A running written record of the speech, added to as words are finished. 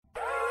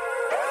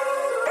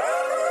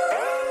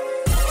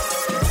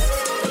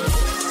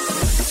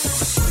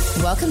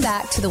Welcome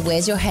back to the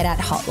Where's Your Head At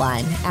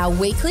hotline, our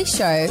weekly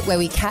show where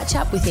we catch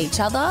up with each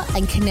other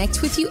and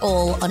connect with you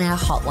all on our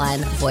hotline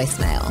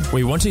voicemail.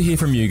 We want to hear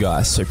from you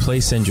guys, so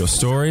please send your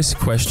stories,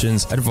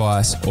 questions,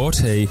 advice, or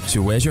tea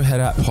to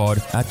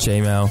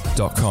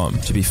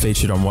where'syourheadatpod@gmail.com to be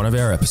featured on one of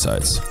our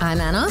episodes. I'm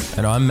Anna.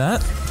 And I'm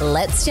Matt.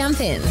 Let's jump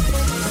in.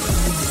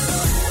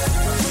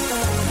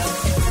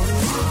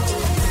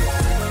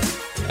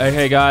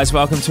 Okay, guys,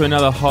 welcome to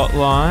another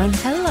hotline.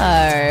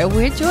 Hello.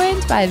 We're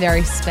joined by a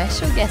very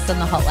special guest on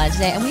the hotline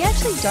today, and we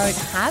actually don't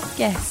have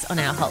guests on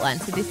our hotline,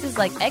 so this is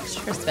like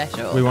extra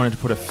special. We wanted to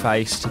put a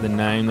face to the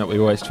name that we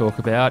always talk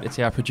about. It's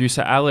our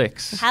producer,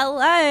 Alex. Hello.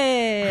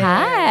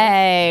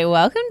 Hi.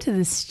 Welcome to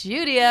the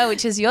studio,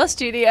 which is your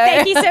studio.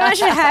 Thank you so much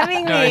for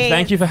having me. No,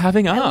 thank you for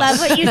having us. I love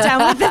what you've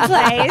done with the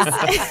place.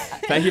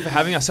 Thank you for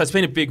having us. So it's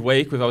been a big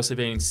week. We've obviously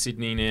been in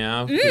Sydney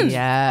now.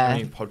 Yeah. How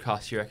many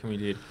podcasts do you reckon we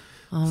did?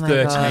 Oh my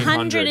God.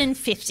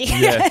 150.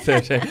 Yeah,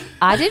 13.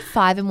 I did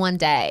 5 in one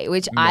day,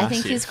 which I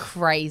think Massive. is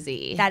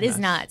crazy. That is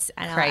nuts.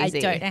 And Crazy.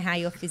 I don't know how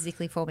you're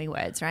physically forming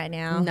words right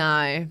now.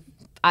 No.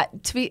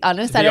 To be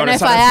honest, To I be don't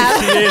honest, know if I don't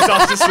think am. she is. I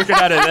was just looking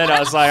at it then. I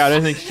was like, I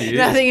don't think she is.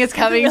 Nothing is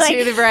coming Like,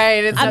 to the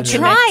brain. It's I'm not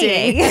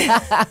trying.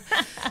 connecting.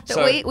 But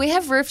So- we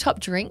have rooftop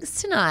drinks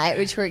tonight,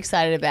 which we're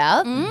excited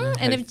about.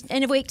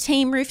 End of week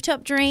team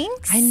rooftop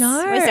drinks. I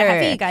know. We're so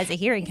happy you guys are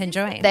here and can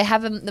join. They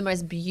have the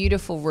most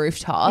beautiful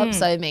rooftop.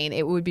 So, I mean,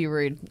 it would be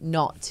rude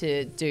not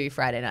to do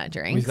Friday night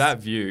drinks. With that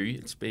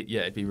view,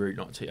 it'd be rude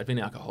not to. I'd be an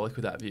alcoholic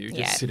with that view, just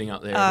Yeah. sitting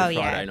up there Oh, every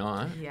yeah. Friday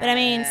night. But I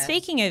mean,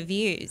 speaking of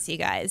views, you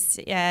guys,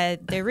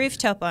 the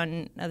rooftop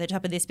on the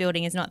top of this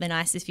building is not the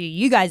nicest view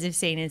you guys have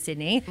seen in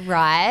Sydney.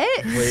 Right?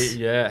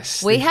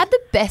 Yes. We had the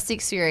best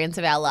experience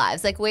of our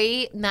lives. Like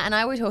Matt and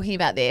I were talking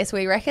about this.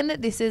 We reckon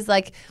that this is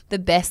like the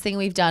best thing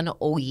we've done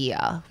all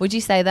year. Would you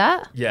say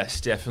that?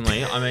 Yes,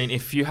 definitely. I mean,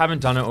 if you haven't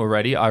done it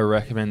already, I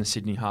recommend the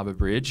Sydney Harbour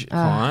Bridge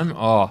climb.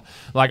 Oh,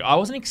 like I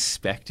wasn't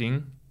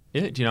expecting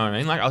it. Do you know what I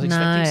mean? Like I was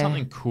expecting No.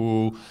 something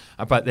cool,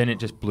 but then it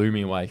just blew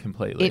me away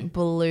completely. It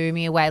blew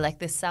me away. Like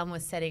the sun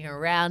was setting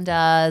around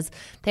us.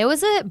 There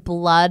was a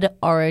blood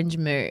orange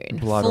moon.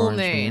 Blood full orange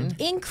moon.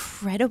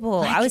 Incredible.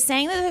 I was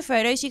saying that the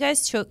photos you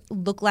guys took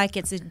look like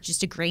it's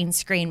just a green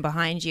screen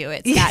behind you.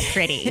 It's that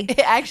pretty. It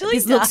actually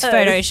This looks does.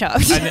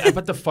 photoshopped.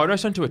 But the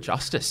photos don't do it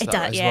justice though,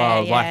 does, as yeah,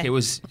 well. yeah. Like it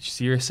was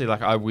seriously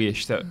like I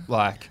wish that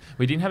like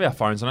we didn't have our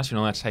phones on us. You're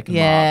not allowed to take them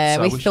Yeah, up.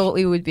 So I we wish- thought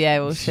we would be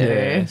able to.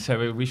 Yeah, so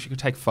we wish we could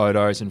take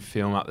photos and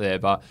film up there,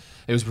 but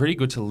it was really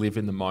good to live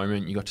in the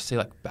moment. You got to see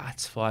like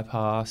bats fly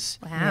past,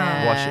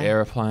 Yeah. watch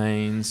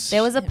aeroplanes.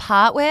 There was a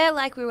part where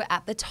like we were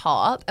at the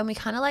top and we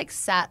kind of like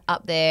sat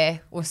up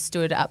there or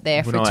stood up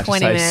there We're for not allowed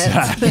 20 to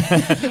say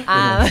minutes. sad.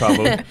 We're in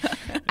trouble.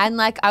 And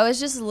like I was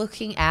just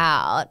looking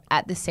out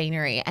at the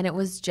scenery and it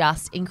was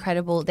just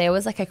incredible. There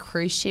was like a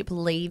cruise ship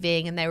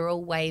leaving and they were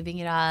all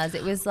waving at us.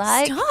 It was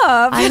like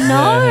Stop. I know.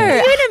 Are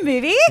you in a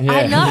movie?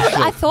 I Yeah.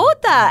 know. I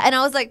thought that. And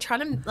I was like trying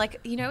to like,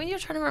 you know, when you're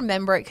trying to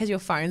remember it because your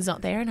phone's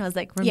not there. And I was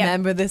like,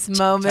 remember this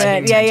moment.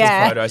 Taking Yeah, mental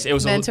yeah. photos. It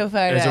was Mental It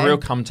was photo. a real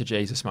come to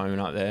Jesus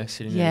moment up there,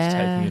 sitting there just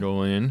Yeah. taking it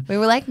all in. We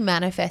were like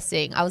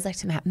manifesting. I was like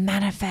to Matt,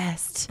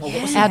 manifest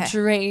Yeah. our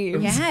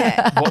dreams.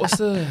 Yeah. What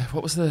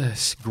was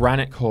the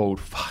granite called?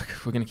 Fuck,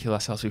 we're gonna kill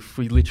ourselves if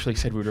we literally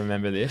said we'd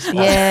remember this.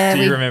 Yeah,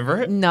 Do you we-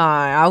 remember it? No,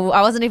 I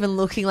wasn't even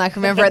looking like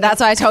remember it.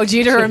 That's why I told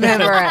you to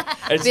remember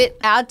it. But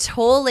our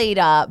tour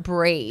leader,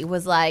 Bree,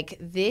 was like,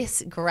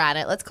 this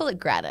granite, let's call it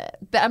granite,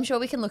 but I'm sure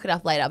we can look it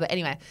up later. But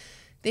anyway,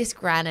 this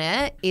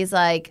granite is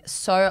like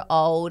so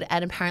old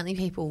and apparently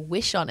people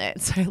wish on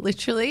it. So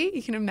literally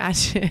you can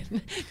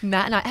imagine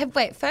Matt and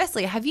I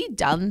firstly, have you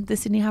done the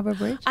Sydney Harbour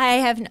Bridge?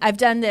 I've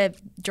done the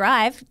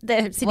drive,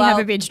 the Sydney Well,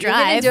 Harbour Bridge you're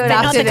gonna drive. do it but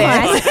not after the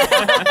climb.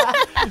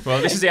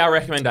 Well, this is our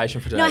recommendation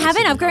for today. No, I haven't.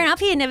 Sydney I've grown Harbour. up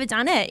here, never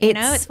done it. You know,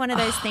 It's- it's one of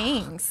those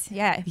things.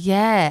 Yeah.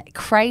 Yeah,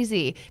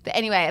 crazy. But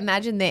anyway,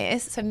 imagine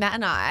this. So Matt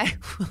and I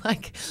were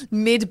like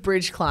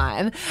mid-bridge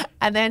climb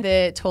and then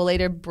the tour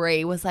leader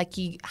Bree was like,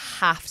 you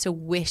have to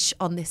wish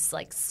on this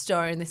like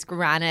stone, this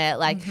granite,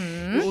 like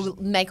it will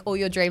make all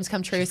your dreams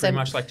come true. So Pretty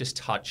much like just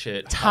touch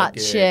it, Touch hug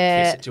kiss it.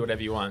 it, do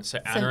whatever you want. So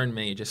Anna and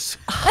me just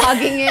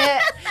hugging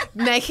it,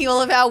 making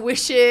all of our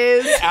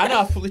wishes.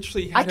 Anna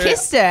literally had I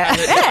kissed it.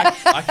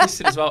 I kissed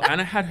it as well.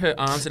 Anna had her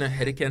arms and her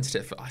head against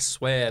it for, I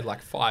swear,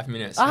 like 5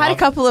 minutes. I had a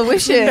couple of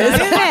wishes.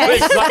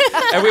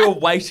 And we were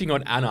waiting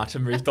on Anna to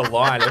move the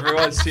line.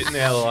 Everyone's sitting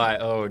there like,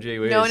 oh, gee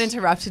whiz. No one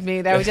interrupted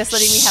me. They were just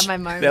letting me have my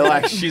moment. They're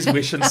like, she's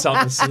wishing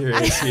something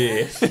serious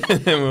here.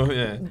 Well,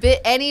 yeah.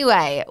 But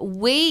anyway,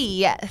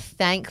 we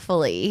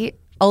thankfully,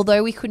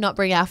 although we could not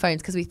bring our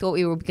phones because we thought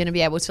we were going to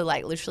be able to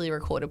like literally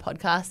record a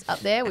podcast up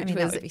there, which mean,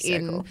 that was would be so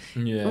cool.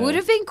 Yeah. It would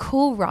have been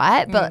cool,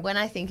 right? But when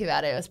I think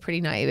about it, it was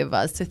pretty naive of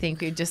us to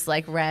think we'd just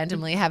like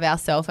randomly have our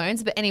cell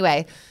phones. But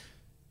anyway,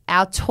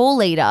 our tour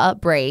leader,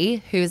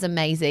 Bree, who's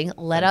amazing,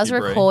 let Thank us you,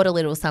 Bree. record a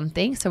little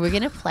something. So we're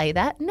going to play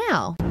that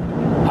now.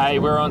 Hey,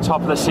 we're on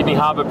top of the Sydney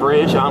Harbour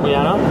Bridge, aren't we,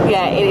 Anna?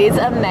 Yeah, it is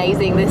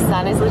amazing. The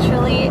sun is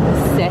literally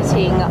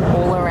setting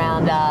all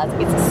around us.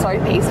 It's so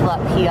peaceful up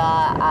here.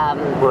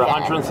 We're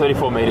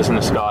 134 metres in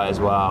the sky as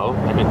well,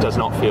 and it does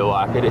not feel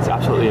like it. It's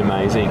absolutely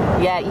amazing.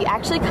 Yeah, you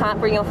actually can't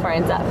bring your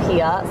phones up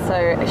here,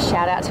 so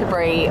shout out to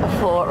Bree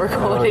for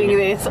recording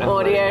this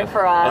audio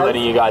for us. And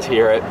letting you guys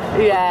hear it.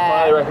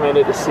 Yeah. Highly recommend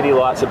it. The city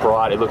lights are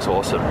bright. It looks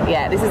awesome.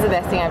 Yeah, this is the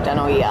best thing I've done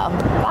all year.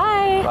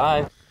 Bye.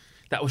 Bye.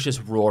 That was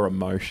just raw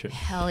emotion.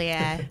 Hell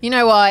yeah. You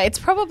know what? It's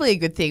probably a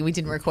good thing we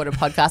didn't record a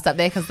podcast up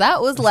there because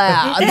that was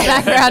loud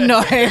background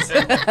noise.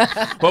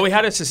 Well, we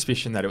had a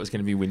suspicion that it was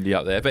going to be windy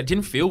up there, but it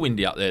didn't feel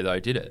windy up there though,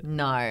 did it?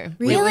 No.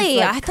 Really?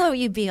 It was I thought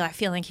you'd be like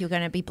feeling like you were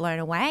going to be blown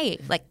away,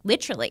 like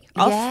literally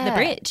off the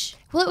bridge.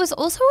 Well, it was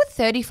also a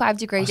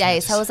 35-degree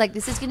day, so I was like,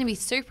 this is going to be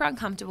super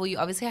uncomfortable. You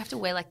obviously have to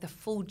wear like the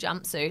full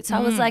jumpsuit. So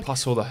I was like,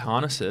 Plus all the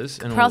harnesses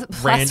and plus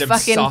random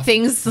fucking stuff.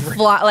 things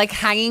like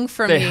hanging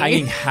from They're you.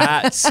 hanging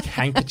hats,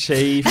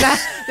 handkerchiefs.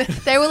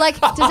 They were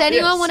like, does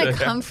anyone Yes, want a yeah.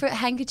 comfort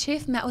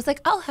handkerchief? Matt was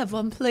like, I'll have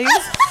one, please.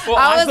 Well,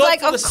 I was thought like,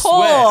 for of the sweat.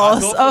 I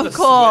course, thought for of the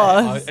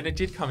course. sweat. And it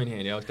did come in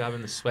handy. I was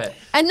grabbing the sweat.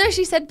 And no,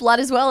 she said blood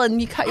as well,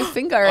 and you cut your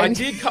finger. I And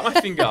did cut my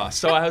finger,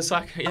 so I was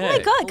like, yeah. Oh my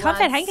God, comfort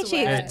Blood, handkerchief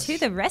sweat. to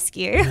the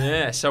rescue.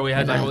 Yeah, so we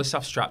had like all this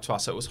stuff strapped to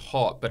us. So it was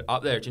hot, but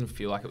up there it didn't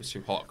feel like it was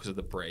too hot because of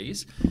the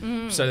breeze.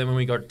 So then when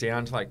we got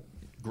down to like,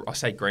 I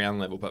say ground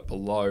level, but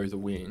below the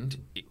wind,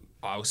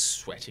 I was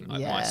sweating.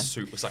 Like my Yeah.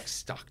 suit was like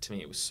stuck to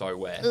me. It was so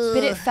wet.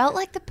 But it felt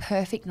like the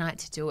perfect night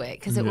to do it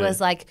because it was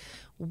like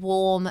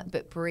warm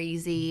but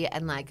breezy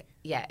and like,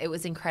 yeah, it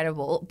was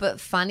incredible.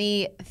 But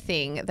funny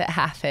thing that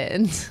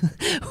happened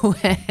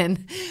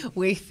when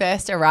we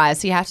first arrived.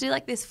 So you have to do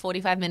like this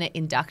 45-minute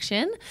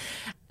induction,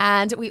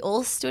 and we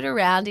all stood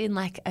around in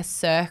like a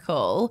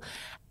circle,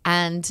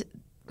 and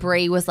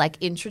Bree was like,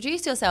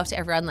 introduce yourself to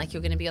everyone, like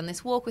you're going to be on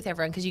this walk with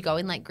everyone because you go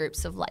in like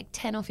groups of like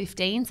 10 or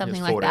 15,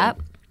 something like 14. that.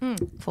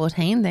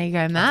 14, there you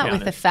go, Matt,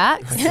 with counted. the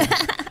facts.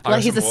 I Like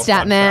was he's a more stat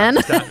fun man.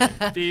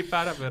 fact.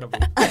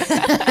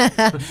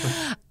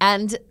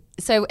 And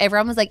so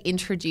everyone was like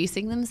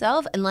introducing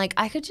themselves, and like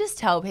I could just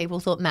tell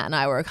people thought Matt and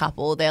I were a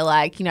couple. They're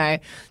like, you know,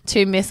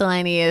 two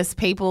miscellaneous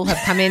people have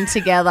come in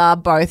together,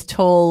 both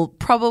tall,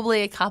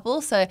 probably a couple.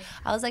 So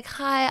I was like,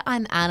 hi,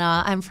 I'm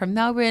Anna. I'm from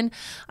Melbourne.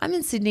 I'm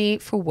in Sydney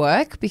for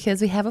work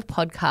because we have a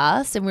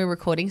podcast and we're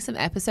recording some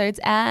episodes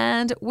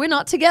and we're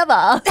not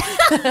together.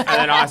 And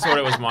then I thought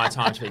it was my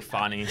time to be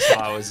funny. So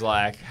I was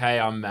like,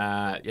 hey, I'm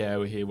Matt. Yeah,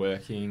 we're here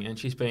working. And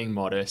she's being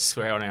modest.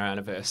 We're on our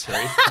anniversary.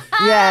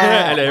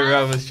 Yeah. And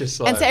everyone was just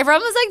like... And so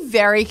everyone was like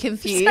very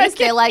confused.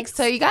 They're like,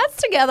 so you guys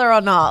together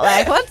or not?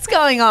 Like, what's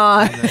going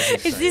on?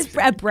 Is this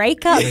a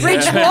breakup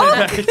bridge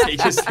walk? He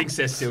just thinks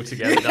they're still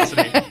together, doesn't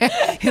he?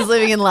 He's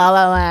living in La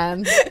La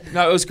Land.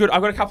 No, it was good.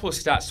 I've got a couple of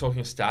stats.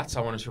 Talking of stats,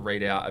 I wanted to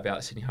read out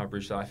about Sydney Harbour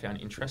Bridge that I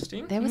found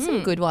interesting. There were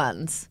some good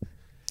ones.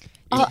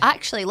 Oh,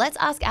 actually, let's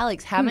ask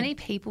Alex. How many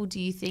people do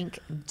you think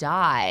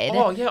died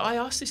Oh, yeah, I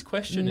asked this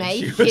question and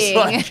she was making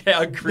like, how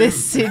the grim.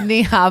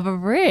 Sydney Harbour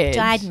Bridge?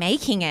 Died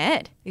making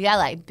it. Yeah,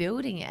 like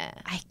building it.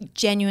 I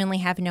genuinely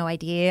have no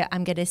idea.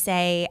 I'm going to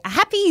say a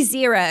happy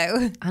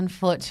 0.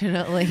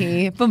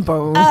 Unfortunately, boom,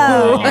 boom.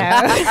 Oh,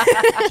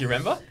 Do you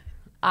remember?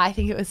 I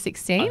think it was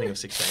 16. I think it was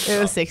 16. It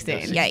was 16.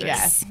 Yikes.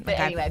 Yeah. But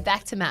Okay. anyway,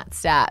 back to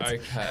Matt's stats.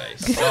 Okay,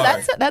 so...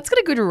 That's got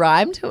a good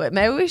rhyme to it.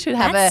 Maybe we should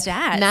have Matt's a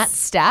stats.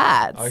 Matt's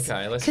stats.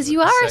 Okay, let's... Because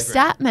you are a segue.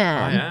 stat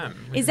man. I am.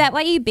 Is that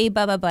why you be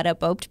Bubba Butter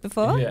bobbed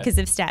before? Yeah. Because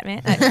of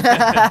Statman?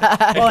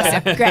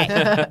 Awesome. Great.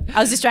 I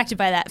was distracted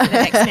by that for the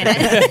next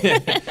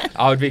minute.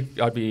 I'd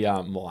be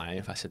lying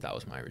if I said that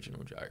was my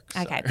original joke.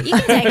 So. Okay, but you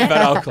can take it. But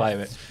I'll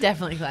claim it.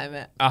 Definitely claim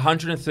it.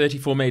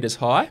 134 metres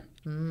high,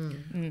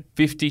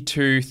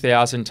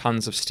 52,000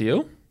 tonnes of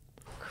steel,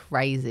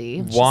 Crazy.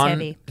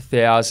 heavy.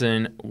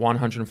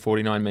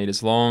 1,149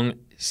 metres long,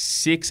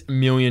 6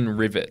 million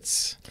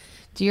rivets,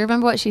 Do you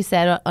remember what she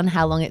said on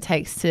how long it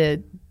takes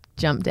to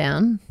jump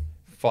down?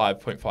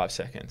 5.5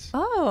 seconds.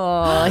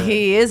 Oh,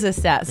 he is a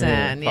stats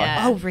man. fine.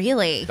 Yeah. Oh,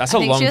 really? That's I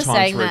a think long she was time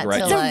saying to that regret.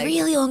 to, It's like- a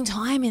really long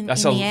time in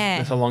That's the a air.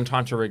 that's a long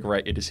time to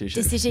regret your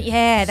decision. Decision.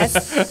 Yeah,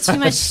 that's too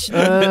much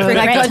That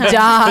regret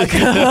got time.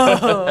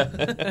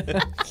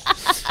 dark.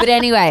 But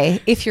anyway,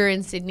 if you're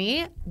in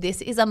Sydney,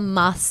 this is a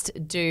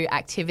must-do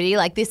activity.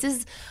 Like this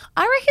is,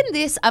 I reckon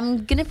this,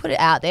 I'm going to put it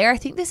out there. I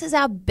think this is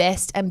our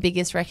best and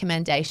biggest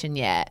recommendation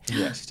yet.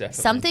 Yes,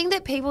 definitely. Something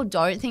that people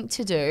don't think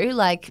to do,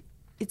 like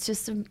it's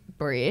just a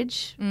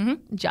bridge.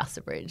 Mm-hmm. Just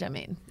a bridge, I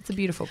mean. It's a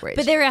beautiful bridge.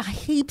 But there are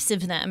heaps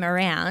of them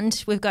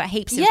around. We've got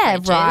heaps of Yeah,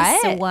 bridges. right.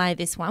 So why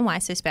this one? Why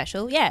so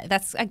special? Yeah,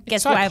 that's I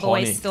guess It's why I've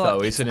always iconic, thought.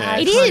 though, isn't it?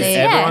 It is, yeah.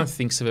 Everyone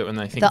thinks of it when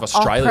they think the of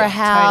Australia. Opera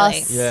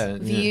House Totally. Yeah, yeah.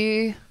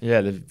 view.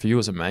 Yeah, the view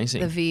was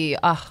amazing. The view.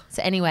 Oh,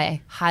 so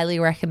anyway, highly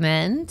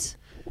recommend.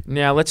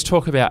 Now let's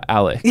talk about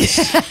Alex.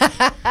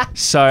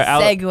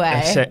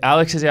 Segue. So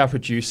Alex is our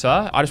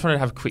producer. I just wanted to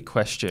have a quick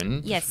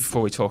question. Yes.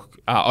 Before we talk.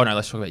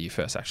 Let's talk about you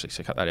first, actually.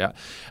 So cut that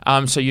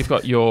out. So you've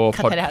got your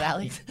Cut that out,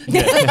 Alex.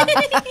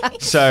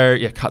 So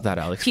cut that,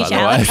 Alex. Future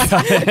by the way.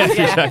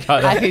 Cut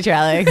Hi, that. future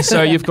Alex.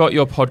 So you've got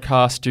your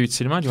podcast, Dude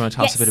Cinema. Do you want to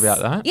tell us a bit about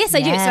that? Yes, I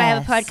do. So I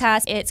have a Yes.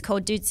 podcast. It's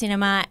called Dude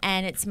Cinema,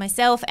 and it's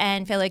myself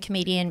and fellow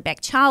comedian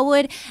Beck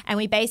Charwood, and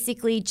we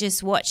basically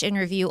just watch and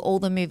review all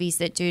the movies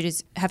that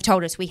dudes have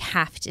told us we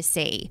have to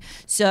see.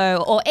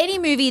 So, or any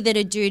movie that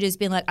a dude has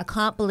been like, I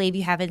can't believe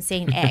you haven't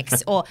seen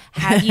X, or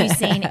have you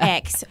seen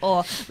X,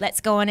 or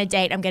let's go on a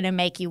date, I'm going to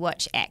make you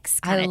watch X.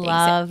 I Kind of thing.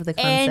 love So the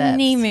concept.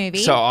 Any movie.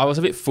 So I was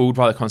a bit fooled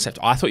by the concept.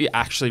 I thought you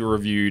actually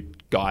reviewed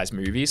guys'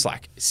 movies,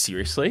 like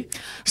seriously.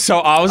 So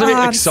I was a bit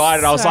I'm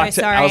excited. I was so like,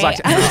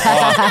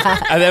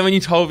 and then when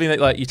you told me that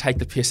like you take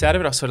the piss out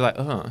of it, I was sort of like,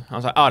 I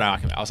was like, oh no,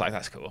 I was like,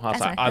 that's cool. I was That's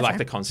like, fine, I that's like fine.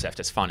 the concept.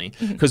 It's funny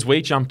because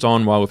we jumped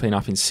on while we've been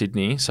up in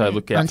Sydney. So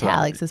look out Onto for that.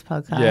 Alex's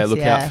podcast. Yeah, look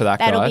out for that,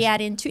 That'll guys. be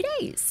out in 2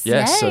 days.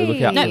 Yeah, so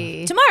look out. Yay.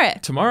 No, tomorrow.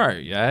 Tomorrow,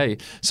 yay.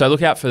 So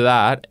look out for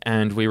that.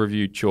 And we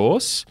reviewed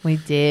Jaws We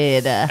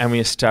did. and we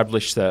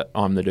established that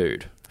I'm the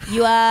dude.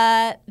 You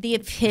are the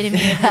epitome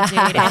of the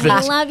dude, and we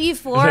love you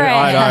for it.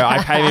 I know.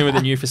 I came in with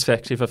a new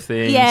perspective of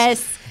things.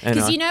 Yes, And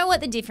because I- you know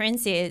what the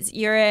difference is.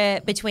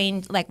 You're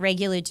between like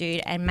regular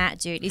dude and Matt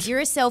dude. Is you're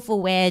a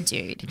self-aware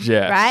dude,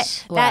 Yes.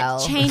 right? Well.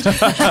 That changes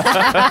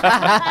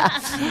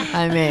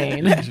I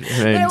mean,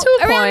 I mean, To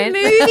a around point.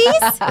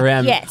 movies.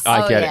 around, Yes.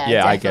 I Oh, get yeah, it.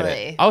 Yeah, I get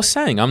definitely. it. I was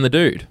saying I'm the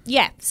dude.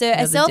 Yeah, so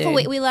a the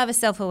self-aware. dude. We love a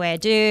self-aware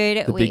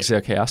dude. The Big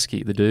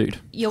Zerkowski, the dude.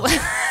 You're,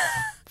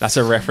 That's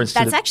a reference to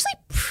that's the actually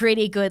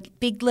pretty good.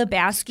 Big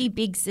Lebowski,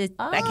 Big Z.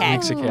 Okay,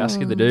 Big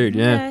Zerkowski, the dude.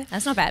 Yeah.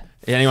 that's not bad.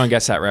 If anyone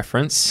gets that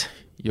reference,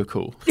 you're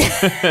cool.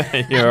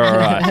 You're all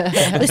right.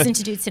 Listen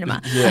to Dude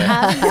Cinema.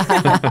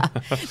 Yeah.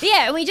 But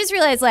yeah, we just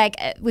realized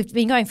we've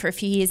been going for a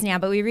few years now,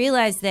 but we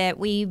realized that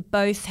we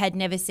both had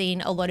never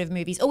seen a lot of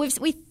movies, or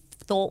we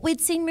thought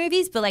we'd seen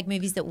movies, but like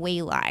movies that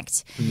we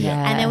liked.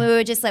 yeah. And then we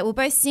were just like, we're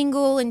both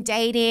single and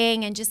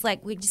dating, and just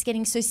like we're just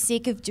getting so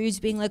sick of dudes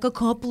being like, I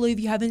can't believe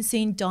you haven't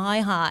seen Die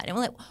Hard. And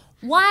we're like,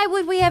 why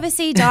would we ever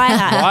see Die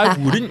Hard?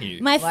 Why wouldn't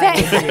you? My Why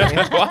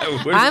favorite. Why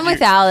wouldn't I'm you?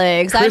 with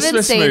Alex. I haven't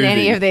Christmas seen movie.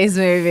 any of these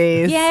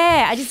movies.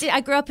 Yeah,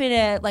 I grew up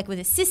in with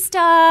a sister.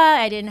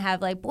 I didn't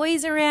have like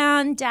boys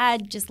around.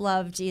 Dad just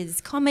loved his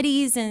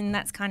comedies, and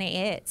that's kind of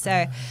it.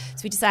 So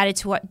we decided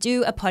to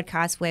do a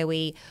podcast where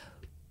we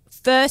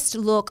first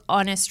look,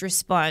 honest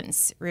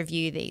response,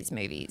 review these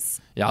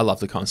movies. Yeah, I love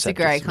the concept. It's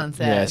a great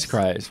concept. Yeah, it's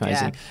great. It's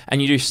amazing. Yeah.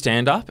 And you do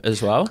stand-up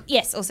as well?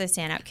 Yes, also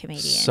stand-up comedian.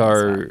 as So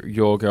well.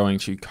 you're going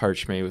to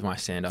coach me with my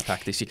stand-up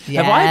act this year.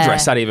 Yeah. Have I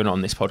addressed that even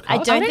on this podcast? I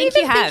don't think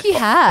even you have. think you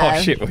have.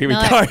 Oh shit! Well, here we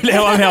No. go.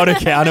 Now I'm held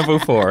accountable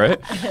for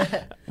it.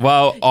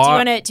 Well, Do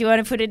you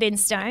want to put it in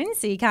stone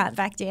so you can't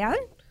back down?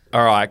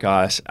 all right,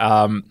 guys.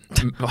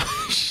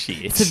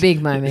 Shit. It's a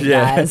big moment,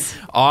 guys.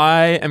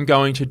 I am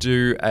going to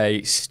do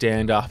a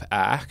stand-up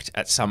act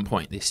at some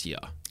point this year.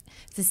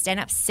 It's a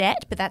stand-up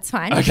set, but that's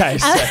fine. Okay,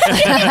 so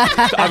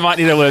I might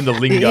need to learn the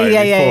lingo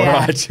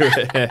Yeah, before I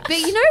do it. But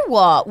you know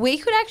what? We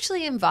could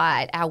actually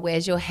invite our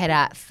Where's Your Head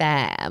At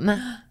fam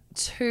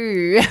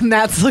to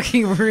Matt's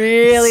looking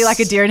really like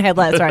a deer in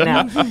headlights right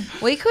now.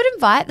 We could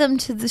invite them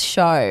to the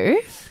show,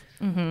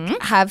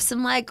 have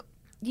some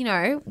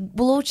we'll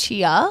all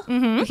cheer.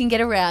 We can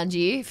get around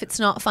you. If it's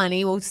not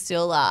funny, we'll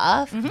still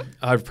laugh.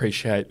 I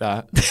appreciate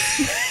that.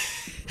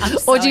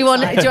 Or do you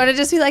want to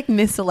just be like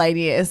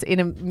miscellaneous in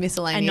a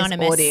miscellaneous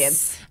Anonymous.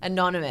 audience?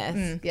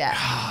 Anonymous.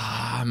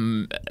 Yeah.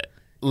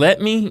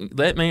 Let me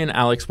and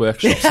Alex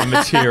workshop some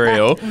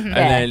material, and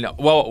then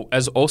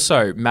as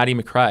also Maddie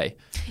McRae.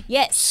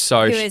 Yes.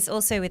 So who sh- is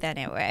also with our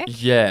network.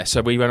 Yeah,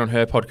 so we went on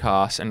her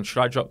podcast, and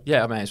should I drop?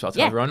 Yeah, I may as well tell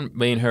Yeah. everyone.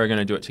 Me and her are going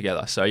to do it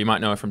together. So you might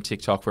know her from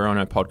TikTok. We're on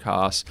her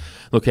podcast.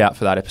 Look out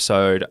for that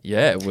episode.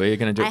 Yeah, we're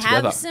going to do I it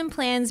together. have some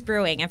plans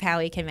brewing of how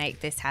we can make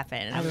this happen.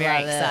 And I'm very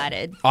love it.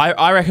 excited.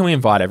 I reckon we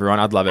invite everyone.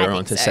 I'd love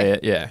everyone think to so. see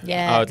it. Yeah,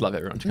 Yeah. I would love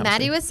everyone to come.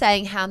 Maddie see it. was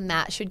saying how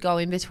Matt should go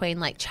in between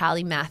like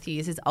Charlie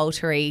Matthews, his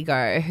alter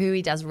ego, who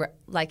he does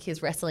like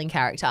his wrestling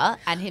character,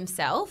 and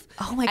himself.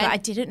 Oh my God, I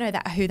didn't know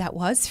who that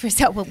was for a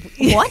second. Well,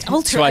 what?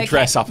 Alter So I okay.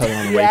 dress up on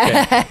the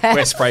weekend,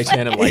 wear spray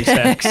tan and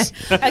latex,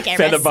 Okay,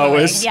 feather wrestling.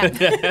 boas. Yeah.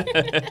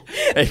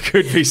 It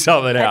could be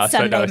something else.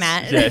 Sunday, I know.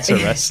 Matt. Yeah, it's a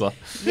wrestler.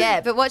 Yeah,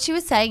 but what she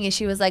was saying is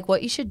she was like,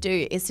 what you should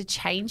do is to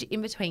change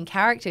in between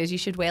characters. You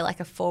should wear like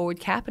a forward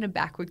cap and a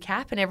backward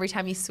cap, and every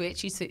time you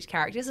switch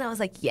characters. And I was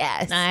like,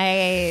 yes.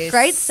 Nice.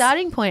 Great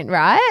starting point,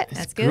 right?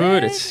 That's Good.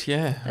 good. It's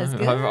That's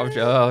good. I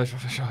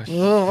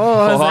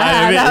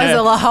That was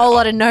a whole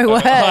lot of no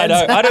words. I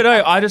don't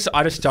know. I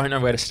just don't know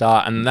where to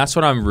start, and that's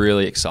what I'm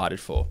really excited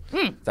for.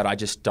 That I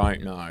just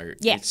don't know.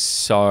 Yeah. It's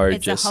so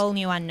It's just a whole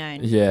new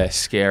unknown. yeah,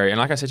 scary. And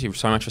like I said to you,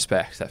 so much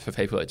respect that for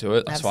people that do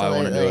it. That's why I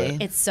want to do Absolutely.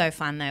 it. It's so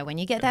fun though. When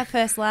you get that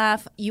first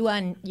laugh, you're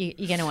going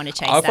to want to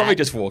chase I'll that. probably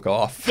just walk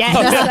off. Yeah,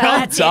 I'm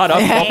that's done. it.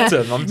 I've popped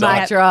him. I'm done.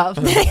 Mic drop.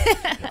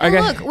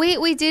 Okay. Look,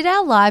 we did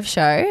our live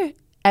show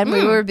And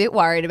we were a bit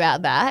worried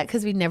about that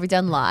because we'd never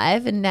done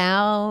live. And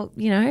now,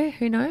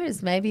 who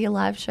knows? Maybe a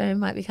live show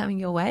might be coming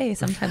your way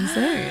sometime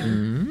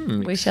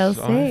soon. We shall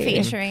see.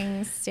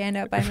 Featuring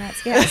stand-up by Matt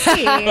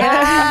Scorsese.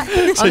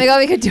 Oh my God,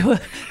 we could do a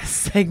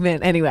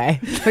segment. Anyway,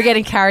 we're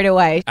getting carried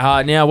away.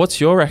 Now,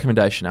 what's your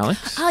recommendation,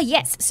 Alex? Oh,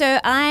 yes. So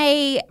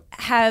I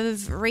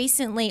have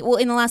recently,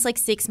 in the last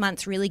 6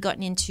 months, really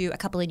gotten into a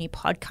couple of new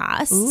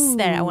podcasts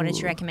that I wanted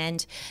to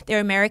recommend. They're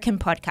American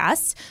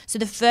podcasts. So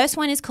the first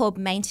one is called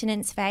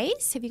Maintenance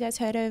Phase. Have you guys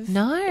heard of?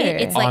 No.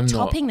 It's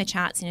topping the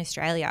charts in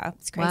Australia.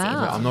 It's crazy.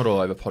 Wow. I'm not all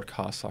over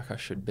podcasts like I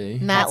should be.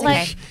 Matt,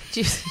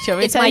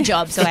 It's my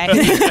job, so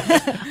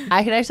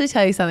I can actually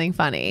tell you something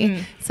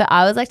funny. So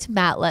I was like to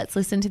Matt, let's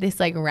listen to this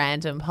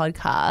random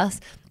podcast.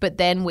 But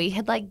then we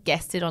had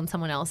guested on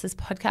someone else's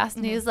podcast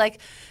and he was like,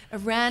 a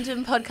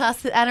random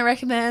podcast that Anna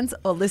recommends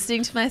or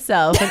listening to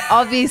myself. And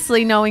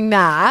obviously knowing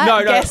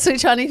that, guess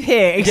which one he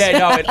picked. Yeah,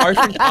 no, it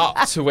opened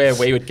up to where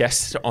we would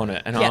guest on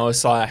it. And I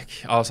was like,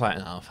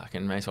 no,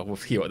 fucking may as well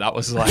hear what that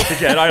was like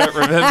again. I don't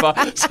remember.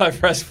 So I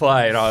pressed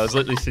play and I was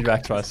literally sitting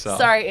back to myself.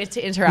 Sorry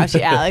to interrupt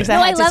you, Alex.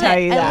 I had to tell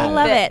you that. I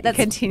love it. That's,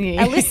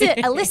 continue. A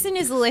listen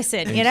is a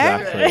listen,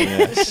 Exactly,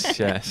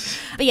 yes.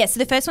 But yeah, so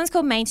the first one's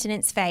called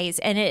Maintenance Phase,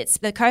 and it's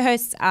the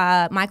co-hosts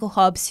are Michael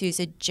Hobbs, who's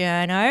a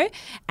journo,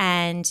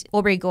 and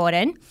Aubrey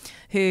Gordon,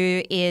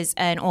 who is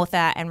an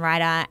author and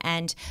writer,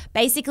 and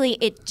basically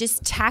it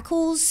just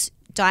tackles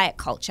diet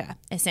culture,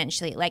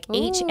 essentially.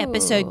 Each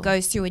episode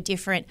goes through a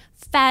different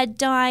fad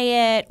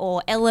diet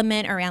or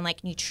element around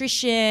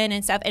nutrition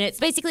and stuff, and it's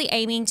basically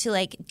aiming to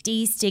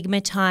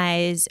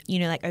destigmatize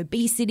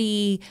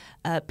obesity,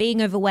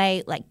 being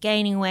overweight,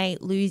 gaining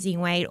weight, losing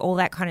weight, all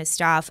that kind of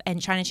stuff,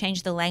 and trying to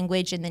change the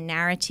language and the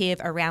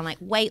narrative around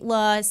weight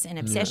loss and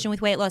obsession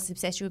with weight loss,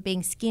 obsession with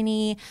being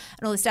skinny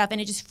and all this stuff, and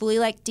it just fully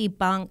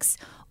debunks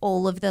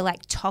all of the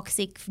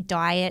toxic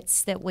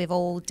diets that we've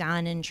all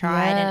done and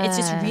tried, and it's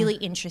just really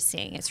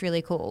interesting. It's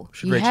really cool.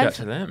 Should reach out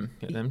to them,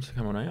 get them to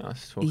come on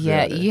ours.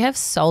 You have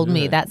sold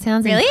me. That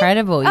sounds really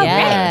incredible. Oh,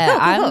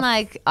 yeah, cool.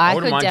 I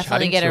could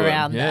definitely get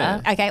around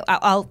that. Okay,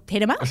 I'll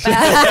hit him up.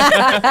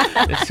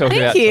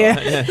 Thank you.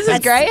 This is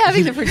great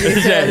having the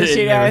producer in the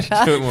studio.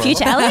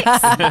 Future Alex.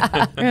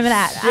 Remember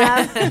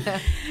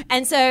that.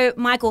 And so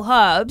Michael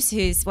Hobbs,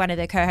 who's one of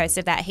the co-hosts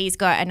of that, he's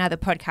got another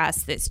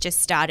podcast that's just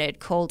started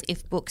called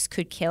If Books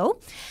Could Kill.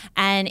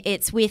 And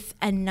it's with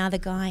another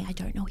guy, I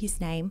don't know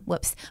his name,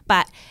 but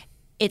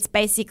it's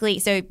basically,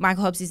 so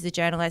Michael Hobbs is the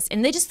journalist,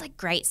 and they're just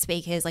great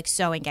speakers,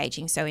 so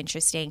engaging, so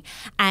interesting.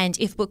 And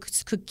If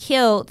Books Could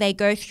Kill, they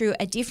go through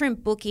a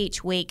different book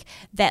each week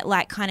that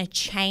kind of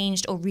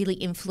changed or really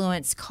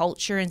influenced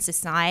culture and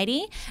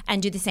society,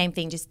 and do the same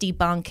thing, just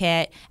debunk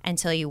it and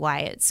tell you why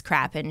it's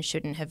crap and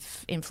shouldn't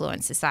have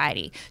influenced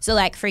society. So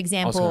for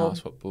example, I was going to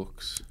ask what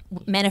books.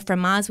 Men Are From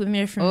Mars,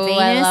 Women Are From Venus.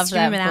 I love do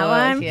you remember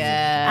that one?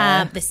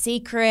 Yeah. The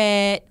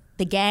Secret,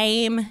 The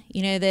Game, the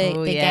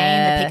game,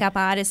 the pickup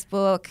artist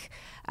book.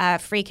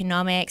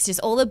 Freakonomics, just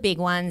all the big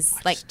ones.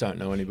 I just don't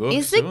know any books.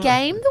 Is the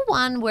game the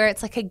one where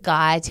it's a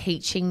guy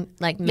teaching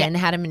men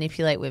how to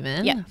manipulate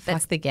women? Yeah,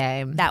 that's the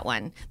game. That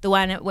one. The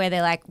one where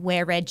they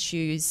wear red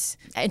shoes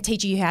and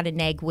teach you how to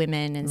neg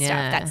women and stuff.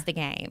 That's the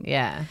game.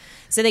 Yeah.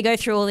 So they go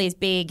through all these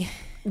big...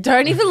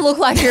 Don't even look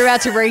like you're about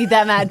to read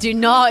that, Matt. Do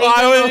not even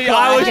look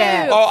like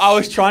it. I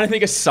was trying to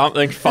think of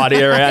something funny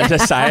around to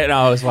say it, and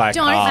I was like,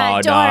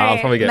 Matt, don't. I'll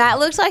probably get... Matt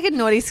looked like a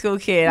naughty school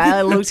kid.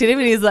 I looked at him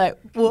and he's like,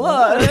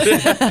 what?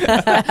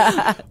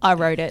 I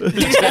wrote it.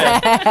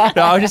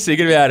 No, I was just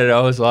thinking about it.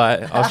 I was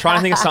trying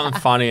to think of something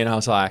funny, and I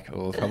was like,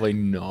 probably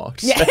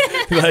not. Yeah.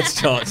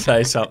 Let's not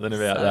say something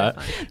about that.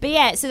 Funny. But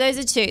yeah, so those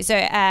are two. So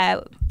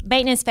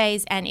Maintenance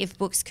Phase and If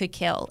Books Could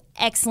Kill.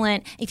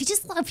 Excellent. If you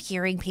just love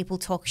hearing people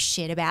talk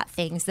shit about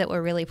things that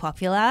were really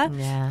popular,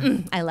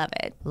 I love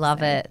it.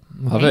 Love it.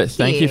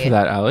 Thank you for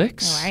that,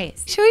 Alex. No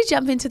worries. Should we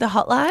jump into the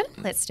hotline?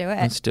 Let's do it.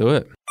 Let's do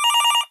it.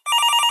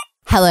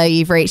 Hello,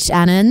 you've reached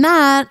Anna and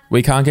Matt.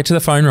 We can't get to the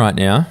phone right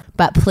now.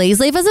 But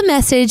please leave us a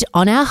message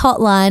on our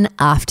hotline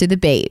after the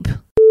beep.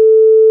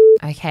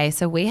 Okay,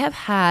 so we have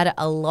had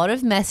a lot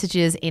of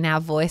messages in our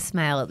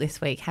voicemail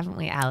this week, haven't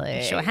we,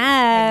 Alex? Sure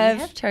have. And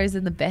you have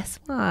chosen the best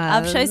one.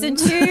 I've chosen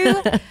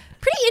two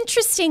pretty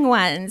interesting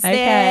ones.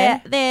 Okay.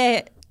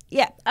 They're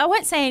I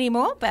won't say any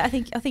more, but I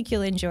think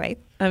you'll enjoy.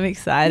 I'm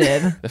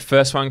excited. The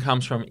first one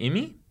comes from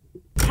Imi.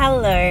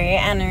 Hello,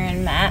 Anna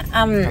and Matt.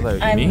 Hello,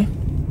 Imi.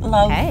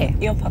 Love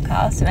your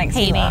podcast. It makes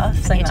me laugh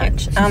so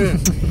much.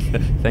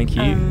 Thank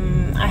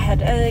you. I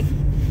had a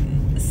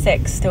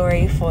sex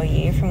story for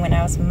you from when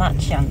I was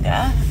much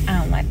younger,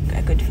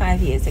 a good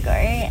 5 years ago,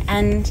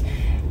 and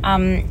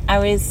I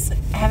was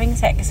having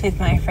sex with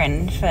my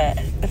friend for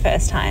the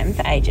first time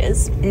for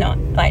ages. Not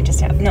my first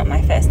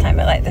time,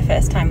 but the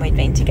first time we'd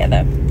been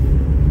together.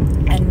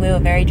 And we were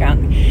very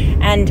drunk,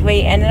 and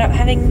we ended up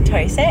having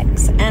toe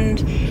sex,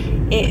 and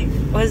it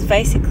was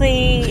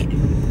basically,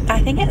 I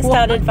think it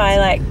started by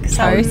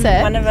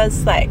one of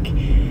us I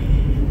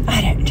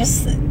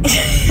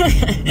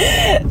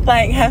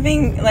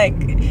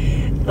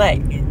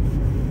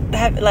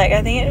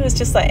think it was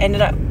just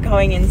ended up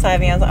toeing inside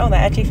me. I was like, oh,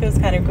 that actually feels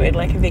kind of good,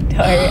 like a big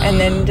toe. And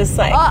then just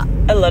like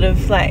a lot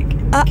of like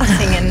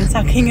kissing and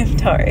sucking of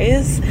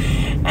toes.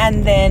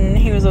 And then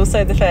he was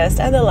also the first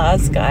and the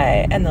last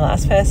guy and the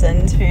last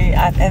person who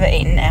I've ever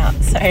eaten out.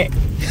 So,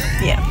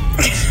 yeah.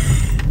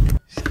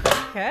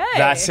 Okay.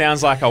 That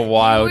sounds like a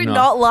wild You were night.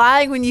 not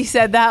lying when you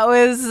said that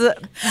was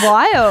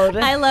wild.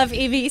 I love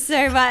Evie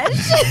so much.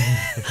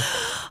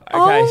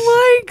 Oh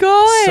my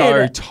God.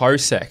 So toe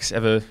sex.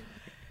 Ever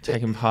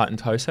taken part in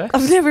toe sex?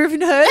 I've never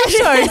even heard of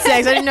toe sex.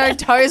 I didn't know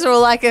toes were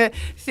like a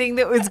thing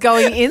that was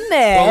going in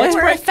there. Well, let's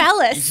Or a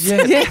phallus.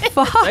 yeah,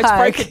 fuck. Let's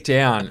break it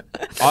down.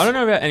 I don't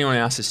know about anyone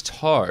else's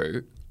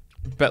toe,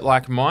 but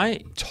like my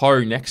toe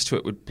next to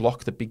it would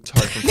block the big toe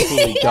from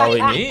fully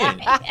going in.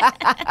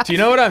 Do you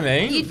know what I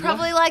mean? You'd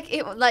probably like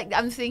it. Like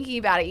I'm thinking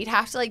about it. You'd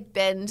have to like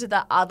bend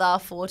the other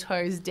 4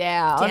 toes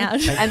down.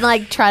 And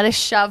like try to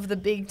shove the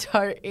big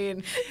toe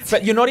in.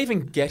 But you're not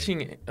even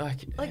getting it.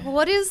 Like,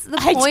 what is the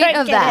I point don't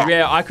of get that?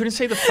 Yeah, I couldn't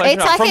see the pleasure.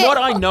 It's like From a- what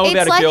I know it's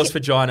about like a girl's a-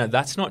 vagina,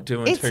 that's not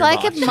doing It's too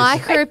like much. a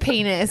micro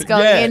penis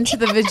going Yeah. into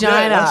the Yeah,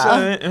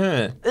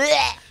 vagina.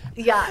 that's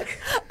Yuck.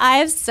 I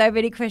have so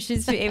many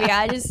questions for Evie.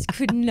 I just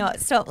could not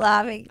stop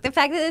laughing. The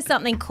fact that there's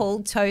something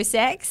called toe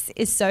sex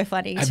is so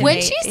funny to When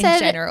me she in said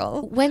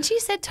general. when she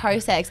said toe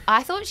sex,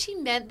 I thought she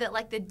meant that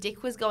like the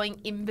dick was going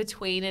in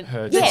between and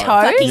Her the toe.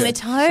 toe. Fucking Yeah. the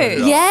toes.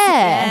 So- Yeah.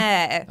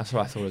 Yeah. That's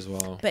what I thought as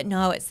well. But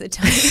no, it's the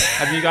toes.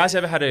 Have you guys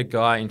ever had a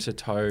guy into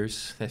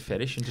toes, their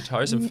fetish into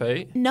toes and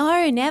feet?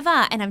 No,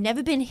 never. And I've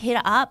never been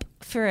hit up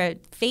for a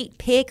feet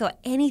pic or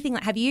anything.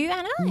 Have you,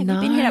 Anna? Have you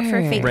been hit up for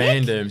a feet pic?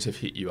 Randoms have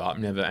hit you up,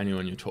 never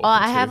anyone you're talking Oh,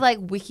 I to. have like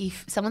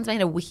someone's made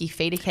a wiki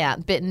feet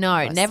account, but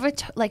no, never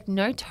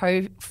no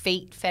toe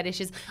feet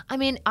fetishes. I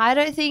mean, I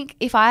don't think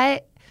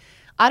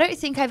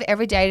I've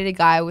ever dated a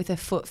guy with a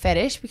foot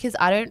fetish because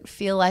I don't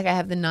feel like I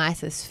have the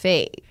nicest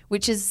feet,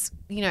 which is,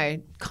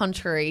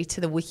 contrary to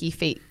the wiki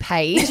feet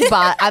page,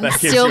 but I'm That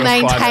gives still you a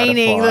 5 out of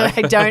maintaining 5.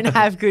 that I don't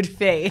have good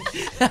feet.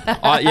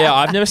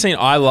 I've never seen.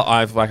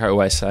 I've like I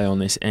always say on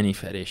this, any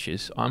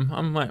fetishes.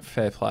 I'm like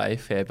fair play,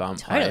 fair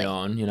bump play Totally.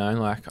 on.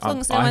 Like As long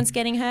as no one's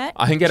getting hurt.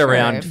 I can get True.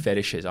 around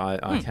fetishes.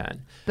 I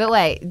can. But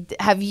wait,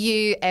 have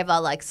you ever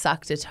like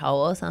sucked a toe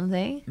or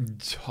something?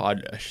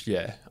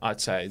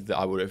 I'd say that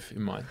I would have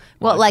in my.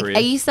 What, my like, career.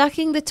 are you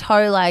sucking the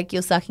toe like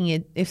you're sucking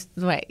it?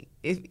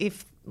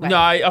 No,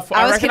 I was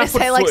reckon going I to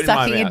put say like foot in my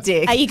sucking a mouth.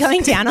 dick. Are you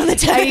going down on the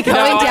toe? Are you going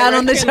I down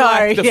on the reckon, toe?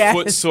 like, the yes.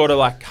 foot sort of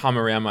like come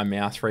around my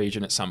mouth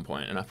region at some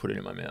point, and I put it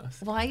in my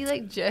mouth. Why are you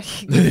like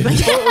jerking the foot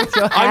with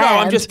your I know. I'm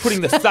hand? just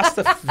putting that's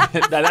the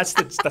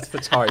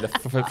toe,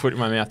 the foot in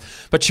my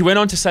mouth. But she went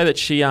on to say that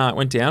she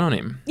went down on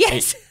him.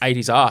 Yes. ate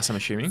his ass. I'm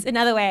assuming. It's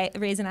another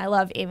reason I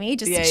love Emmy,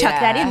 just Yeah, to chuck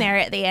that yeah. in there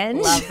at the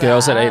end. Love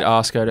Girls that eat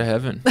ass go to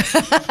heaven.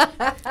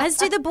 As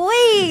do the boys.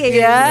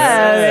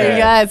 Yeah, there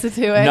you go. It's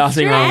a 2x.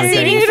 Nothing wrong with As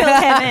in getting Phil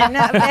Heaven.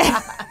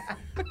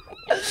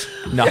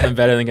 nothing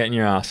better than getting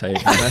your ass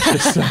eaten. That's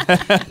just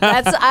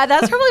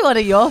That's probably one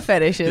of your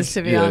fetishes,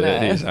 to be yeah,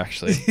 honest. it is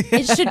actually.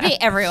 It should be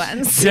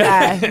everyone's.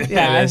 Yeah, Yeah,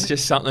 yeah. there's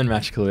just something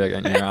magical about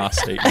getting your ass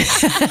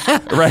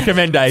eaten.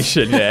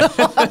 Recommendation, yeah.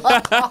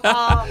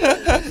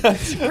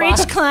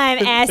 Bridge climb,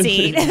 ass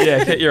eat.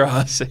 Yeah, get your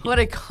ass eaten. What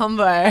a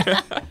combo.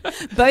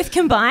 Both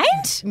combined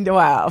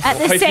Wow. at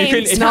the If you same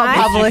can, if Not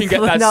time. you can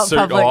get that not suit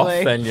off,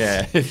 publicly. then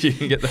yeah, if you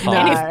can get the No.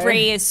 And height. if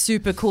Brie is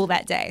super cool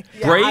that day.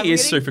 Brie I'm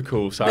is getting- super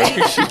cool, so I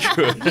reckon she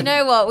could. You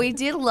know what? We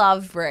did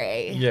love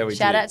Brie. Yeah, we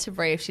Shout did. out to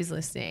Brie if she's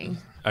listening.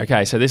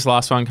 Okay, so this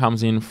last one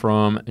comes in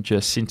from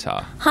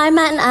Jacinta. Hi,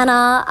 Matt and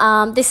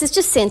Anna. This is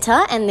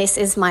Jacinta, and this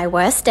is my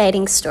worst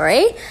dating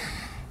story.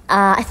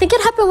 I think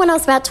it happened when I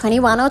was about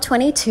 21 or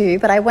 22,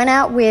 but I went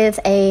out with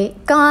a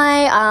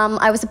guy.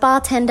 I was a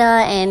bartender,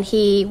 and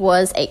he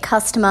was a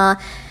customer.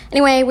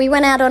 Anyway, we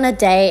went out on a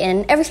date,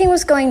 and everything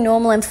was going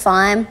normal and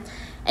fine.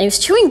 And he was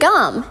chewing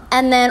gum,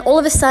 and then all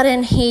of a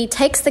sudden, he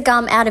takes the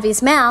gum out of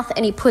his mouth,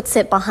 and he puts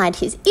it behind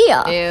his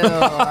ear. Ew.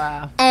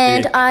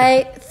 And Ew.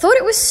 I thought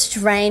it was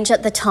strange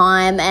at the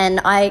time,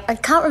 and I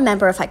can't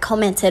remember if I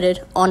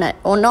commented on it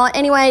or not.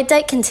 Anyway,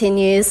 date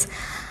continues.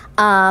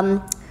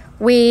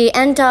 We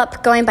end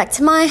up going back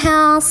to my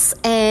house,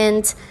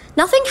 and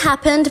nothing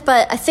happened,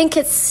 but I think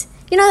it's,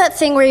 you know that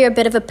thing where you're a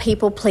bit of a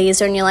people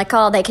pleaser, and you're like,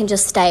 oh, they can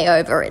just stay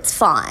over, it's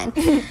fine.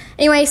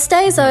 Anyway,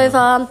 stays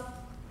over.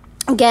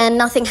 Again,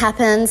 nothing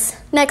happens.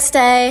 Next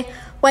day,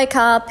 wake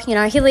up, he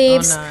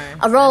leaves. Oh, no.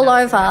 I roll I know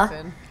what's gonna over.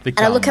 happen. The And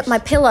I look gums. at my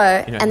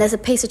pillow, know. and there's a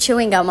piece of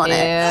chewing gum on it.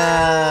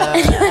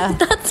 Yeah.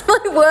 That's my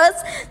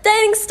worst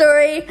dating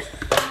story.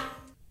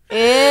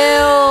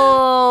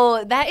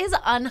 Ew. That is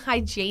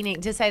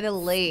unhygienic, to say the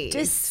least.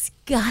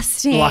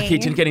 Disgusting. Lucky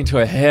it didn't get into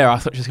her hair. I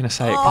thought she was going to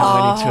say it kind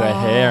of went into her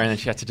hair, and then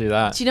she had to do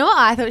that. Do you know what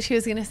I thought she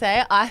was going to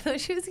say? I thought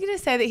she was going to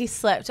say that he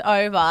slept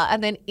over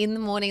and then in the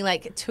morning,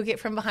 took it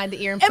from behind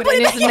the ear and put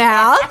it in his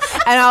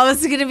mouth. And I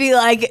was going to be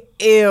like,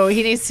 ew,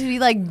 he needs to be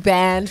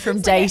banned from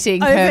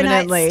dating Overnight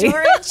permanently.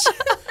 storage.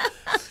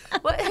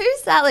 Who's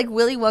is that? Like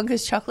Willy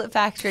Wonka's chocolate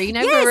factory. You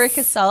know, Yes.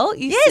 Veruca Salt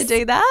used Yes. to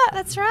do that.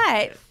 That's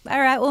right. All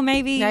right. Well,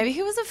 maybe Maybe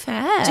he was a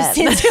fan.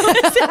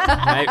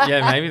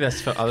 Maybe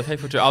that's for other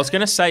people too. I was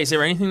going to say, is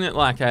there anything that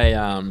like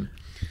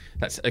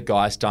that's a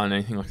guy's done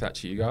anything like that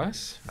to you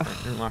guys?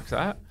 Anything like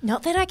that?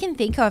 not that I can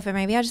think of, but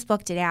maybe I just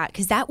blocked it out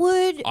because that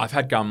would. I've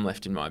had gum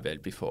left in my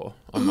bed before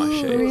on my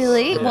sheets.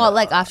 Really? Yeah. Well,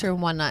 like after a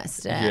one night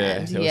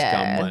Yeah, stand. there was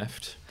gum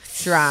left.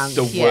 Drunk.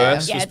 The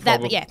worst Yeah, was that-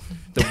 probably yeah.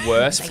 the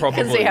worst I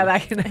probably. can see how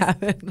that can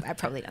happen. I've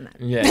probably done that.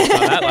 Yeah, like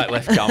that like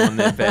left gum on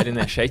their bed in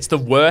their sheets. The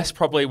worst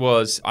probably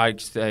was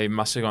they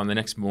must have gone the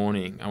next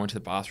morning. I went to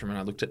the bathroom and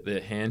I looked at the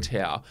hand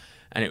towel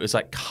and it was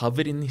like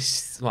covered in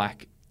this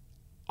like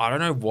I don't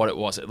know what it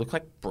was. It looked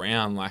like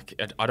brown, like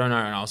I don't know.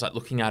 And I was like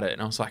looking at it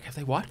and I was like, have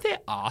they wiped their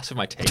ass with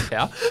my tea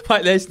towel?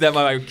 Like there's that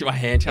my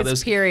hand towel.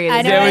 It's period.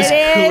 I know There was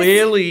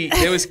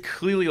it is.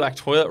 clearly like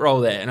toilet roll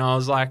there, and I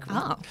was like,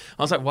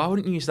 why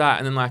wouldn't you use that?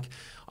 And then like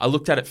I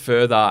looked at it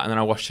further, and then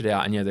I washed it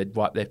out, and yeah, they'd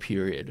wiped their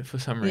period for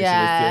some reason with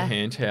their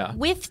hand towel.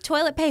 With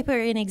toilet paper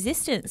in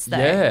existence, though.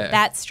 Yeah.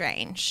 That's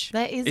strange.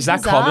 That is Is that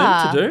bizarre.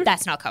 common to do?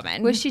 That's not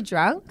common. Was she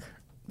drunk?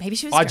 Maybe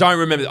she was. I drunk.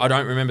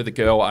 don't remember the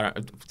girl.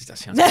 That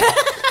sounds.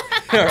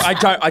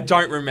 I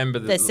don't remember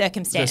the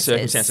circumstances. The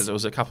circumstances. It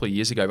was a couple of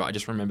years ago, but I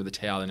just remember the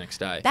towel the next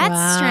day. That's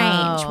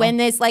Wow. strange. When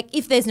there's like,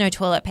 if there's no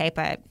toilet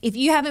paper, if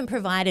you haven't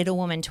provided a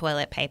woman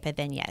toilet paper,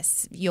 then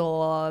yes,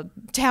 your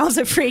towel's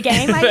a free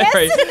game, I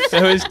guess.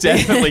 There was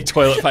definitely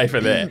toilet paper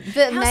there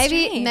But How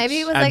maybe strange.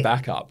 it was and like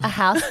backup. a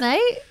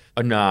housemate.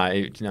 Oh,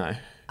 no.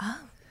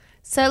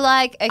 So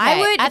like, okay, I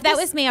would, at if that this-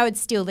 was me, I would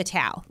steal the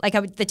towel. Like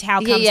the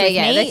towel comes yeah, with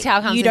yeah, me. the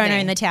towel comes you with don't me.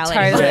 own the towel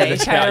Totally, anymore. Yeah,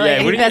 the towel, totally.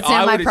 yeah, wouldn't That's you-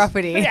 now I my would've-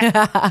 property.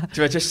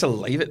 Do I just to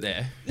leave it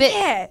there? But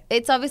Yeah.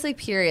 it's obviously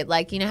period.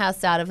 Like, you know how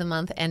start of the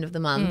month, end of the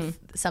month,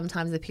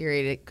 sometimes the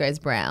period it goes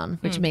brown,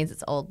 which means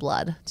it's old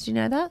blood. Did you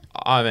know that?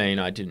 I mean,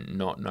 I did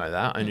not know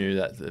that. I knew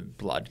that the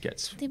blood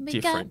gets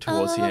different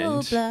towards the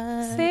end.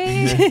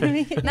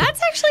 See?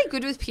 That's actually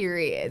good with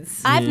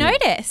periods. I've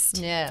noticed.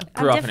 Yeah.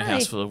 Grew up in a definitely-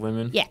 house full of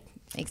women. Yeah,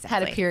 exactly.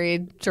 Had a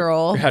period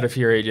drawer. We had a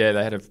period, yeah.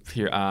 They had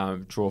a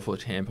drawer full of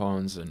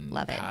tampons and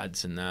Love it.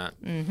 pads and that.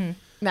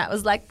 That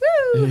was like,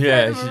 woo,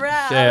 Yeah, throw them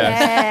around.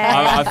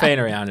 I've been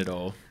around it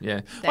all.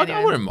 Yeah, I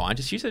Anyway. wouldn't mind.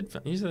 Just use a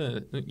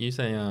toilet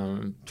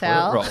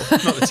Towel? roll,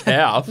 not the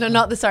towel. No,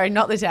 not the towel.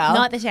 Not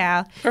the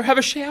towel Or have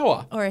a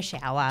shower. or a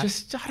shower.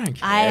 Just I don't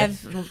care. I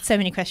have so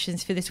many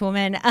questions for this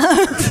woman.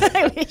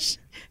 I wish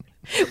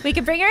we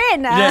could bring her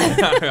in.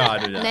 Yeah, I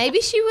don't know.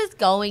 Maybe she was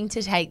going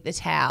to take the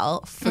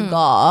towel,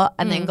 forgot,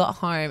 and then got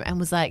home and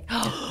was like,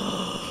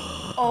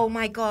 Oh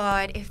my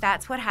God, if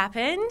that's what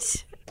happened,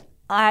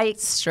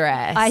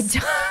 stress.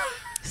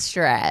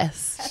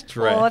 Stress.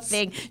 Poor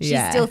thing. She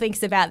Yeah. still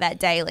thinks about that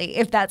daily,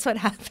 if that's what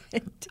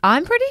happened.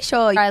 I'm pretty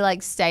sure I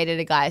like stayed at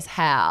a guy's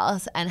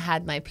house and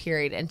had my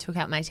period and took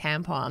out my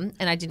tampon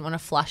and I didn't want to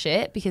flush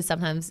it because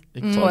sometimes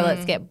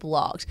toilets get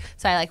blocked.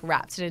 So I like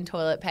wrapped it in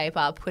toilet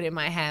paper, put it in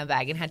my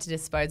handbag and had to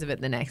dispose of it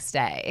the next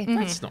day.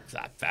 That's not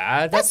that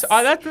bad. That's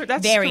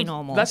very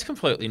normal. That's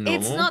completely normal.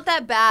 It's not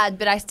that bad,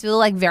 but I still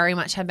like very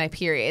much had my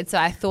period. So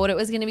I thought it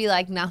was going to be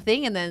like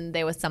nothing and then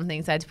there was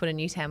something so I had to put a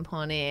new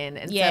tampon in.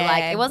 And so like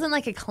Yeah. it wasn't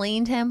like a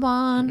clean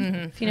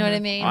tampon, if you know what I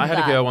mean. I had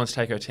a But- girl once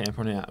take her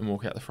tampon out and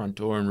walk out the front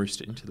door and roost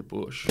it into the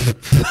bush.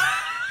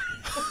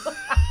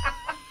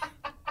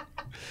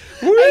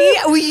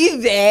 Were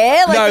you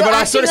there? Like, No, you're but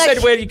I acting sort of like-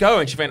 said, "Where do you go?"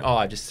 And she went, "Oh,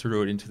 I just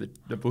threw it into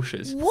the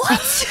bushes."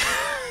 What?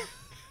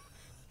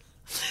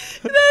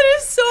 That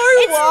is so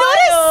It's not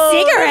a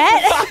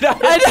cigarette.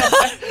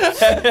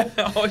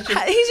 Oh,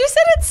 she- He just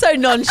said it so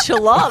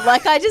nonchalant.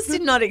 Like I just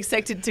did not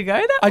expect it to go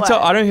that way.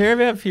 I don't hear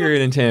about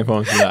period and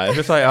tampons today. It's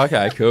just like,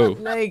 okay, cool.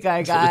 There you go,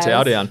 Put the guys.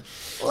 towel down.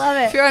 Love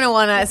If it. you're on a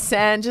one-night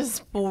stand,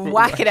 just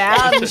whack it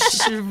out and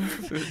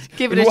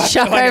give it a Whack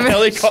chuck like a over.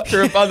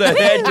 helicopter above their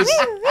head. Just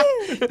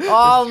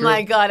Oh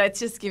my god, it's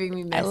just giving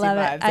me I messy love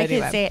vibes. it. I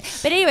anyway. can see it.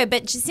 But anyway,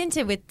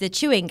 Jacinta with the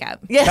chewing gum.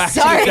 Yes, back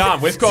sorry. to the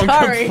gum. We've gone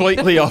Sorry.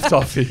 completely off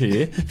topic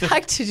here.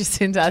 Back to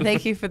Jacinta.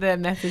 Thank you for the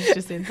message,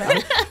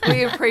 Jacinta.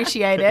 We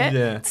appreciate it.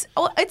 Yeah.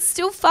 It's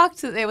still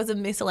fucked that there was a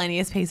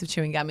miscellaneous piece of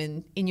chewing gum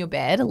in your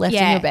bed, left in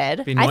Yeah. your bed.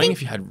 It'd be annoying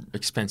if you had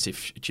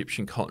expensive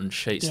Egyptian cotton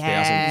sheets,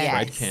 Yes. 1,000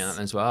 thread count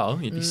as well.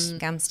 You'd be,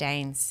 Gum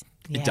stains.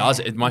 It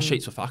does. My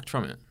sheets were fucked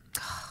from it.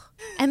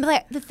 And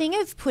like the thing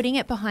of putting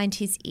it behind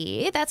his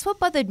ear, that's what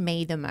bothered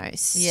me the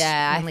most.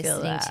 Yeah, when I feel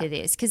listening that. to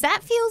this because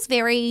that feels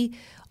very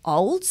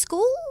old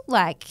school.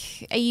 Like,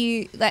 are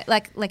you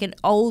like an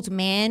old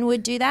man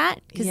would do that?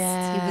 Because he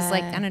was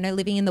like, I don't know,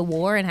 living in the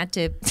war and had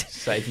to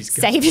Save his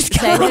gum. save his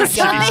gum. Save his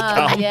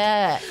gum.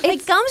 Yeah.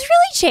 Like gum's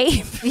really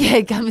cheap.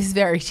 Yeah, gum is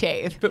very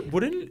cheap. But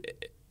wouldn't...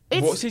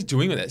 What's he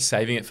doing with it?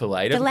 Saving it for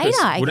later? For later,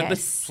 Because I wouldn't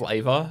guess. the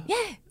flavour... Yeah.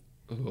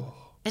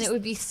 And it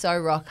would be so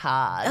rock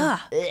hard.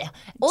 Ugh.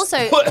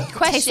 Also,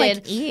 question: Tastes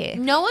like ear.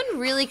 no one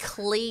really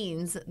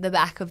cleans the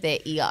back of their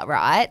ear,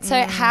 right?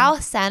 So, how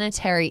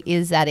sanitary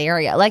is that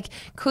area? Like,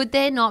 could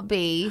there not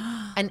be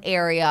an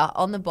area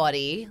on the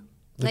body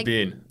The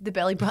bin. The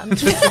belly button.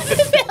 Just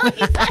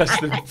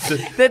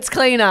the- That's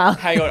cleaner.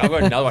 Hang on, I've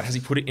got another one. Has he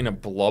put it in a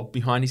blob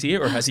behind his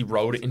ear, or has he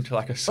rolled it into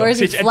like a sausage Or has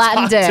he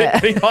flattened and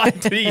tucked it?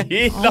 behind the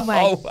ear the my-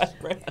 whole way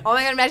around? Oh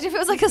my God, imagine if it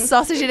was like a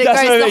sausage and it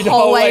That's what I goes mean, the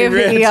whole way of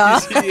the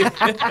around ear. his ear.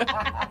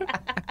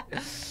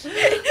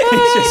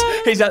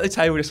 He's at the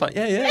table just like,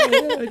 yeah.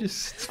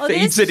 Just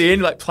feeds this- it in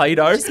like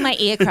Play-Doh. Just my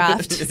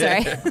earcraft.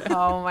 Sorry.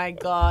 Oh my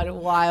God,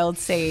 wild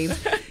scenes.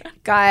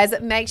 Guys,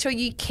 make sure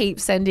you keep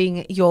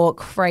sending your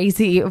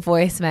crazy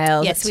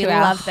voicemails Yes, we to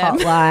our love them.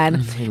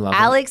 hotline. We love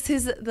Alex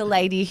is the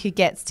lady who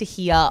gets to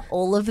hear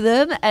all of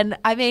them. And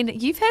I mean,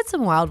 you've heard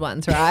some wild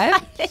ones,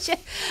 right?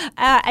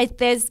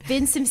 There's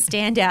been some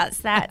standouts,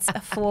 that's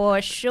for I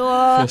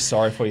sure. feel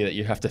sorry for you that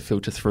you have to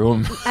filter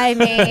through them. I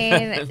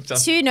mean,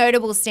 two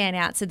notable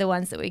standouts are the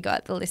ones that we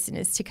got the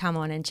listeners to come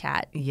on and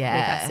chat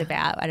Yeah. with us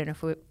about. I don't know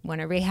if we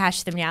want to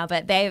rehash them now,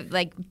 but they're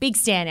like big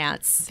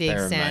standouts. Big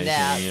They're amazing, standouts.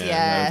 yeah,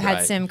 Yeah. they're Had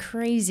Right. some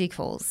crazy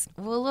calls.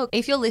 Well, look,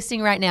 if you're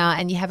listening right now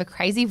and you have a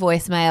crazy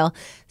voicemail,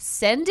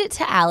 send it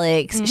to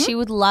Alex. She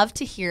would love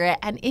to hear it.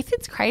 And if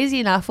it's crazy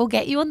enough, we'll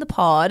get you on the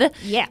pod.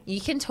 Yeah. You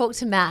can talk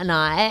to Matt and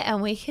I,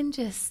 and we can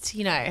just,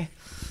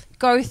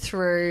 go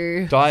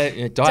through.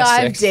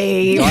 Dissect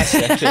deep.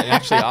 it and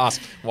actually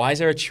ask, why is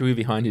there a chewy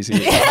behind his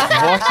ear?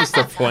 What is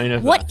the point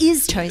of What that?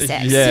 is toe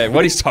sex? Yeah,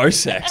 what is toe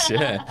sex?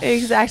 Yeah.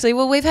 Exactly.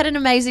 Well, we've had an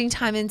amazing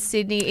time in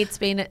Sydney. It's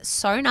been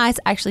so nice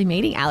actually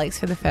meeting Alex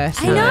for the first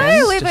I time.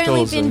 know. We've Just only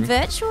all been Zoom.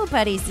 virtual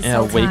buddies this Our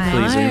whole time.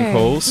 weekly Zoom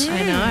calls. I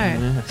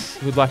know.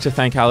 Yes. We'd like to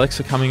thank Alex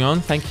for coming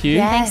on. Thank you.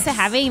 Yeah. Thanks for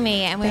having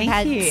me, and we've Thank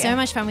had you. so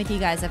much fun with you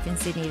guys up in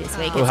Sydney this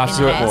week. We'll It's have to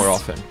been do the it more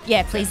best. often.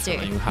 Yeah, please do.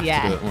 We'll have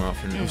Yeah. to do it more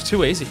often. It was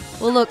too easy.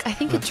 Well, look, I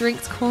think a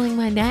drink's calling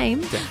my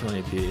name. Definitely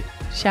a beer.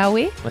 Shall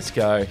we? Let's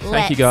go.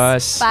 Thank you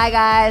Let's. guys. Bye,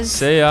 guys.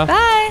 See ya.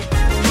 Bye.